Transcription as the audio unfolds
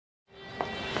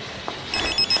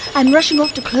I'm rushing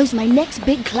off to close my next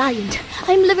big client.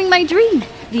 I'm living my dream.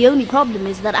 The only problem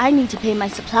is that I need to pay my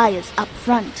suppliers up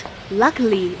front.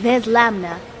 Luckily, there's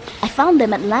Lamna. I found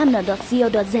them at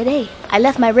lamna.co.za. I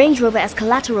left my Range Rover as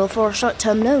collateral for a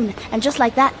short-term loan, and just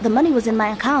like that, the money was in my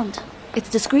account. It's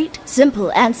discreet,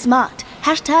 simple, and smart.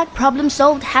 Hashtag problem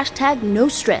solved, hashtag no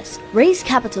stress. Raise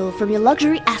capital from your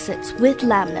luxury assets with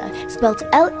Lamna, spelt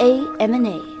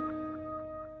LAMNA.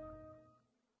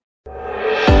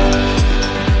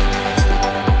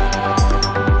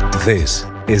 This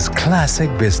is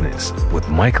Classic Business with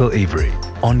Michael Avery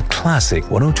on Classic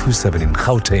 102.7 in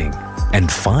Gauteng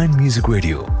and Fine Music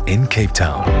Radio in Cape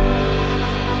Town.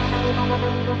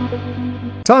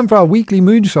 Time for our weekly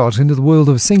moonshot into the world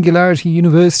of Singularity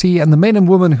University and the men and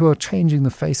women who are changing the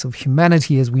face of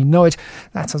humanity as we know it.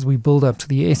 That's as we build up to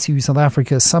the SU South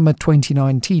Africa Summit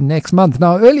 2019 next month.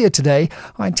 Now, earlier today,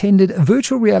 I attended a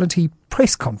virtual reality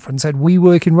press conference at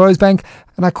WeWork in Rosebank,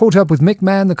 and I caught up with Mick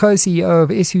Mann, the co-CEO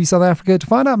of SU South Africa, to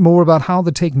find out more about how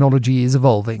the technology is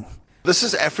evolving. This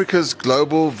is Africa's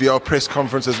global VR press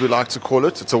conference, as we like to call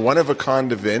it. It's a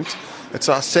one-of-a-kind event. It's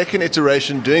our second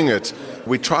iteration doing it.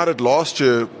 We tried it last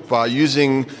year by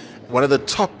using one of the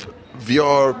top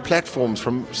VR platforms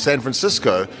from San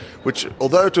Francisco, which,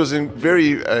 although it was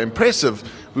very impressive,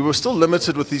 we were still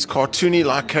limited with these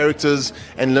cartoony-like characters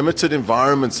and limited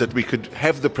environments that we could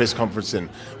have the press conference in.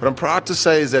 What I'm proud to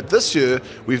say is that this year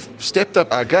we've stepped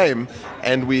up our game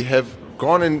and we have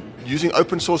gone and, using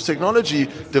open source technology,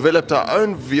 developed our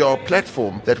own VR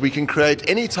platform that we can create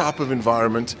any type of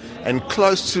environment and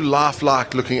close to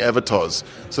lifelike looking avatars.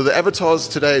 So the avatars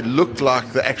today look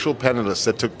like the actual panelists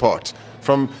that took part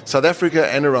from South Africa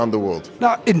and around the world.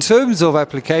 Now, in terms of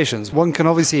applications, one can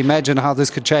obviously imagine how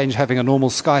this could change having a normal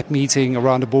Skype meeting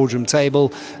around a boardroom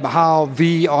table, how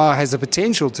VR has the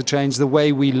potential to change the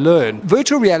way we learn.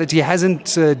 Virtual reality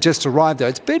hasn't just arrived though.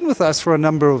 It's been with us for a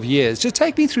number of years. Just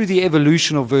take me through the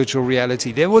evolution of virtual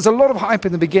reality. There was a lot of hype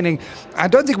in the beginning. I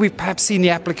don't think we've perhaps seen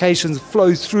the applications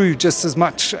flow through just as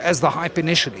much as the hype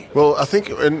initially. Well, I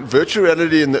think in virtual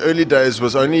reality in the early days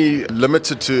was only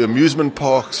limited to amusement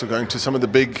parks or going to some of the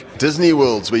big Disney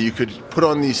worlds where you could put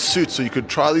on these suits or you could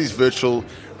try these virtual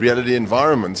reality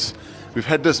environments. We've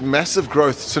had this massive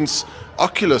growth since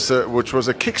Oculus, which was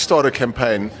a Kickstarter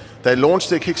campaign. They launched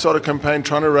their Kickstarter campaign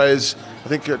trying to raise, I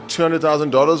think,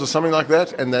 $200,000 or something like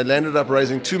that, and they landed up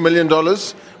raising $2 million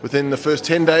within the first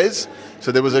 10 days.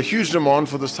 So there was a huge demand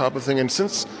for this type of thing, and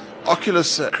since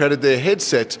Oculus created their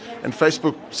headset and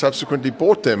Facebook subsequently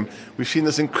bought them, we've seen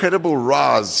this incredible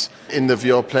rise in the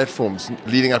VR platforms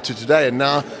leading up to today. And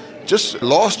now, just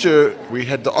last year, we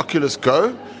had the Oculus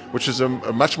Go, which is a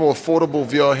much more affordable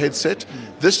VR headset.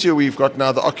 This year we've got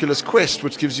now the Oculus Quest,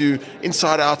 which gives you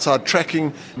inside-outside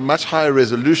tracking, much higher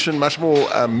resolution, much more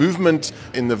movement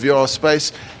in the VR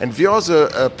space. And VR is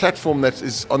a platform that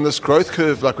is on this growth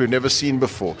curve like we've never seen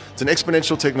before. It's an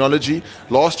exponential technology.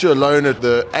 Last year alone,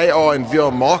 the AR and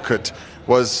VR market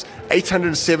was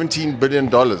 $817 billion,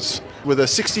 with a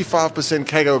 65%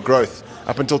 CAGR growth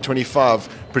up until 25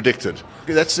 predicted.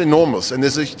 That's enormous, and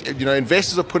there's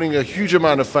investors are putting a huge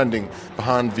amount of funding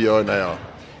behind VR and AR.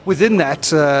 Within that,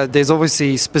 there's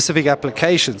obviously specific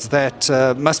applications that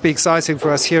must be exciting for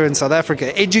us here in South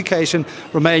Africa. Education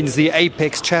remains the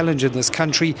apex challenge in this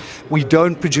country. We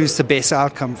don't produce the best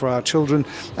outcome for our children.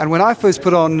 And when I first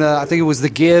put on, I think it was the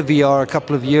Gear VR a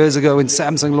couple of years ago when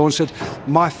Samsung launched it,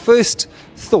 my first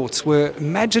thoughts were,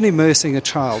 imagine immersing a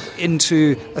child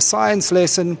into a science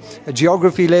lesson, a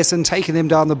geography lesson, taking them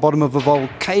down the bottom of a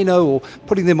volcano or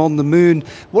putting them on the moon.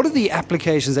 What are the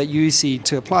applications that you see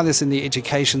to apply this in the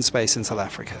education space in South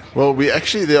Africa? Well,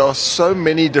 there are so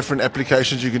many different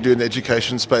applications you can do in the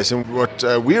education space, and what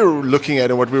we're looking at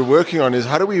and what we're working on is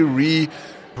how do we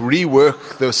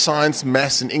rework the science,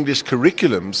 maths and English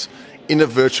curriculums in a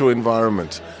virtual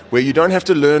environment where you don't have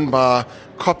to learn by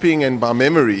copying and by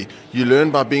memory, you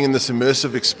learn by being in this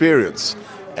immersive experience.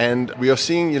 And we are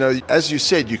seeing, as you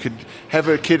said, you could have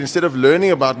a kid, instead of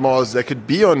learning about Mars, they could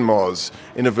be on Mars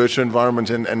in a virtual environment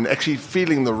and actually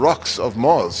feeling the rocks of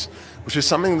Mars, which is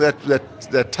something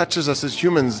that touches us as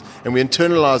humans, and we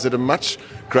internalize at a much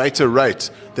greater rate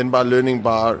than by learning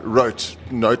by rote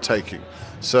note-taking.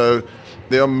 So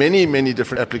there are many, many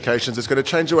different applications. It's going to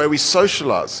change the way we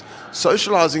socialize.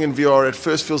 Socializing in VR at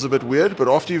first feels a bit weird, but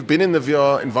after you've been in the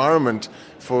VR environment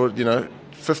for,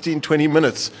 15, 20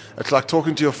 minutes, it's like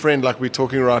talking to your friend like we're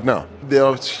talking right now. There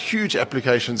are huge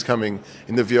applications coming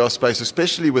in the VR space,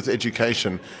 especially with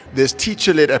education. There's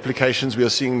teacher-led applications we are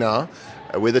seeing now.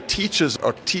 where the teachers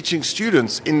are teaching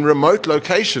students in remote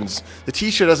locations. The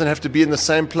teacher doesn't have to be in the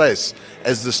same place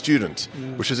as the student,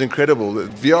 which is incredible.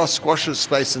 VR squashes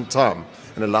space and time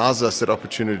and allows us that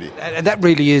opportunity. And that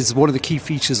really is one of the key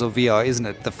features of VR, isn't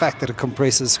it? The fact that it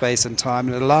compresses space and time,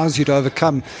 and it allows you to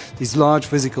overcome these large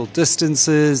physical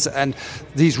distances and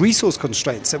these resource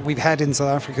constraints that we've had in South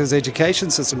Africa's education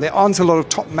system. There aren't a lot of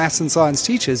top maths and science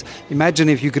teachers. Imagine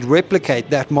if you could replicate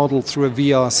that model through a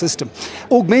VR system.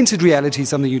 Augmented reality is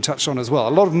something you touched on as well. A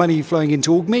lot of money flowing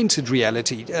into augmented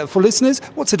reality. For listeners,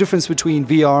 what's the difference between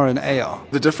VR and AR?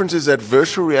 The difference is that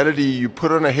virtual reality, you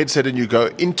put on a headset and you go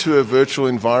into a virtual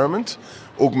environment.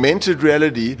 Augmented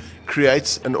reality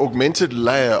creates an augmented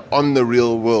layer on the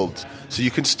real world. So you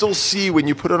can still see when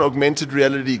you put on augmented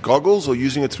reality goggles or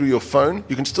using it through your phone,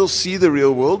 you can still see the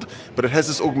real world, but it has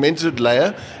this augmented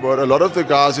layer. What a lot of the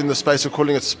guys in the space are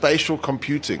calling it spatial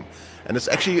computing. And it's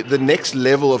actually the next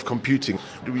level of computing.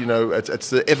 You know, it's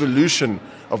the evolution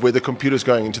of where the computer's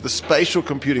going into the spatial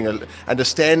computing,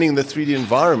 understanding the 3D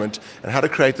environment and how to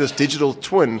create this digital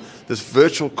twin, this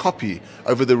virtual copy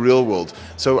over the real world.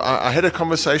 So I had a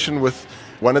conversation with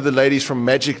one of the ladies from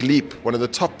Magic Leap, one of the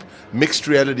top mixed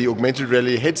reality, augmented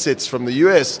reality headsets from the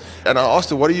US, and I asked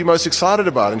her, what are you most excited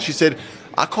about? And she said,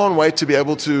 I can't wait to be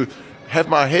able to have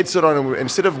my headset on, and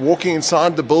instead of walking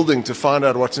inside the building to find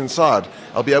out what's inside,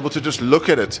 I'll be able to just look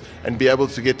at it and be able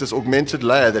to get this augmented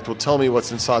layer that will tell me what's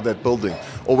inside that building.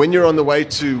 Or when you're on the way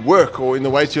to work or in the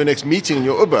way to your next meeting in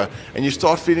your Uber and you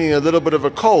start feeling a little bit of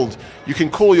a cold, you can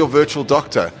call your virtual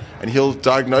doctor and he'll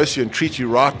diagnose you and treat you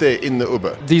right there in the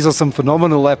Uber. These are some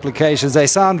phenomenal applications. They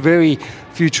sound very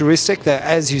futuristic. They're,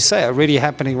 as you say, already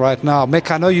happening right now. Mick,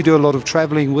 I know you do a lot of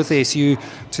traveling with SU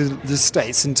to the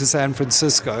States and to San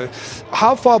Francisco.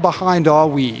 How far behind are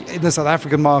we in the South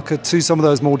African market to some of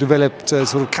those more developed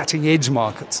sort of cutting-edge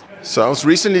markets? So I was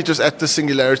recently just at the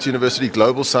Singularity University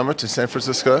Global Summit in San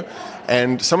Francisco,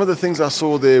 and some of the things I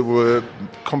saw there were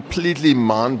completely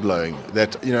mind-blowing.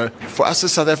 That, you know, for us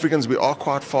as South Africans, we are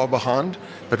quite far behind,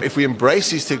 but if we embrace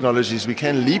these technologies, we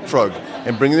can leapfrog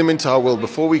and bring them into our world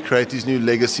before we create these new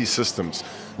legacy systems.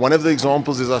 One of the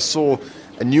examples is I saw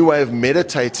a new way of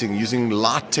meditating using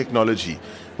light technology,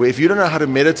 where if you don't know how to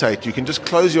meditate, you can just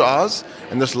close your eyes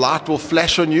and this light will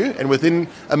flash on you, and within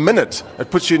a minute it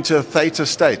puts you into a theta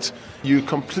state. You're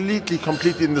completely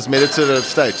in this meditative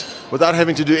state without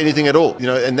having to do anything at all. You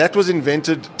know, and that was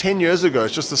invented 10 years ago.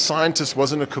 It's just the scientist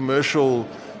wasn't a commercial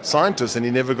scientist and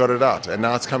he never got it out, and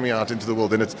now it's coming out into the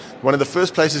world, and it's one of the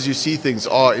first places you see things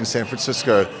are in San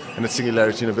Francisco and at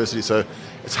Singularity University. So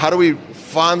it's how do we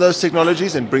find those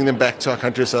technologies and bring them back to our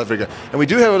country of South Africa. And we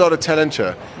do have a lot of talent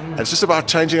here, and it's just about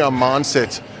changing our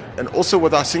mindset. And also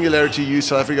with our Singularity U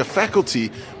South Africa faculty,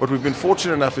 what we've been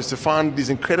fortunate enough is to find these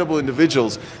incredible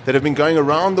individuals that have been going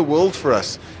around the world for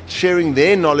us, sharing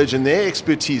their knowledge and their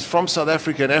expertise from South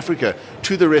Africa and Africa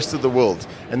to the rest of the world.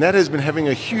 And that has been having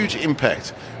a huge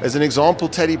impact. As an example,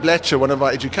 Teddy Blatcher, one of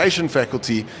our education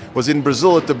faculty, was in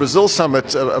Brazil at the Brazil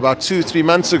Summit about 2-3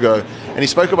 months ago, and he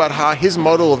spoke about how his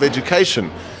model of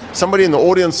education, somebody in the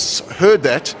audience heard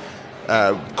that,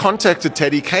 contacted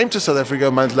Teddy, came to South Africa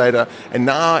a month later, and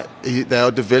now they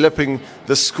are developing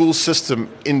the school system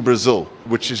in Brazil,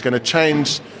 which is going to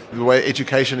change the way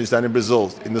education is done in Brazil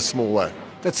in this small way.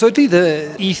 That's certainly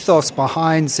the ethos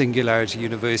behind Singularity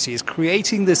University, is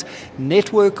creating this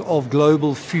network of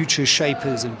global future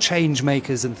shapers and change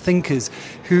makers and thinkers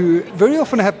who very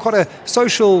often have quite a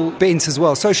social bent as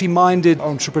well, socially minded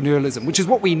entrepreneurialism, which is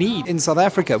what we need in South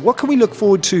Africa. What can we look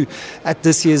forward to at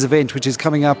this year's event, which is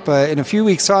coming up in a few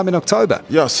weeks' time in October?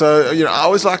 Yeah, so I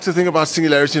always like to think about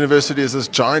Singularity University as this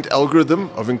giant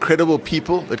algorithm of incredible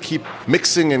people that keep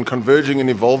mixing and converging and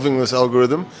evolving this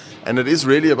algorithm. And it is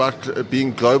really about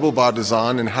being global by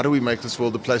design and how do we make this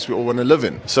world a place we all want to live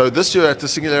in. So this year at the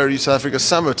Singularity South Africa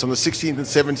Summit on the 16th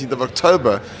and 17th of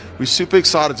October, we're super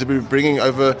excited to be bringing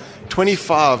over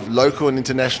 25 local and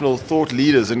international thought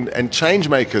leaders and change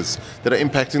makers that are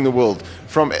impacting the world,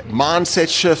 from mindset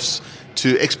shifts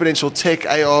to exponential tech,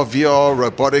 AR, VR,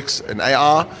 robotics and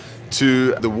AR,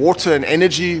 to the water and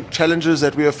energy challenges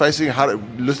that we are facing,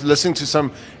 listening to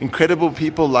some incredible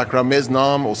people like Ramez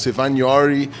Naam or Sivan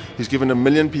Yari, who's given 1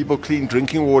 million people clean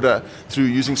drinking water through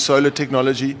using solar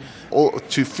technology, or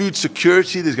to food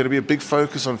security. There's going to be a big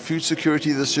focus on food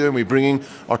security this year, and we're bringing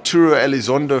Arturo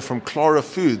Elizondo from Clara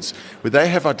Foods, where they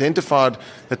have identified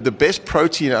that the best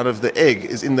protein out of the egg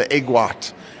is in the egg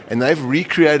white, and they've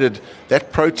recreated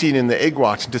that protein in the egg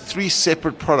white into 3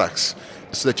 separate products,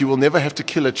 so that you will never have to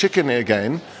kill a chicken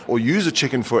again or use a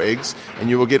chicken for eggs, and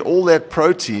you will get all that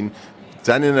protein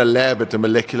done in a lab at the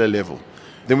molecular level.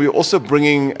 Then we're also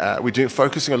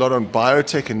focusing a lot on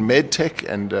biotech and medtech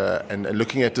and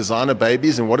looking at designer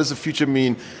babies and what does the future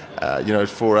mean,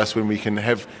 for us when we can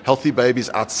have healthy babies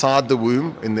outside the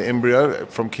womb in the embryo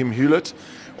from Kim Hewlett.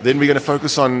 Then we're going to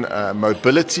focus on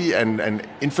mobility and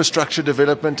infrastructure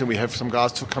development, and we have some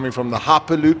guys coming from the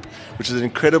Hyperloop, which is an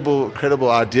incredible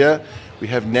idea. We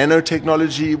have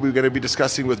nanotechnology. We're going to be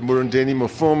discussing with Murundeni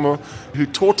Mufumo, who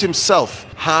taught himself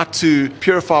how to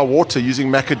purify water using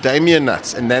macadamia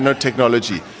nuts and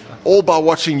nanotechnology, all by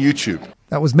watching YouTube.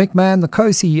 That was Mick Mann, the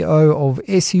co-CEO of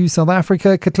SU South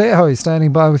Africa. Katleho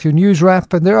standing by with your news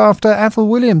wrap, and thereafter Athol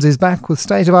Williams is back with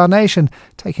State of Our Nation,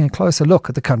 taking a closer look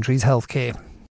at the country's healthcare.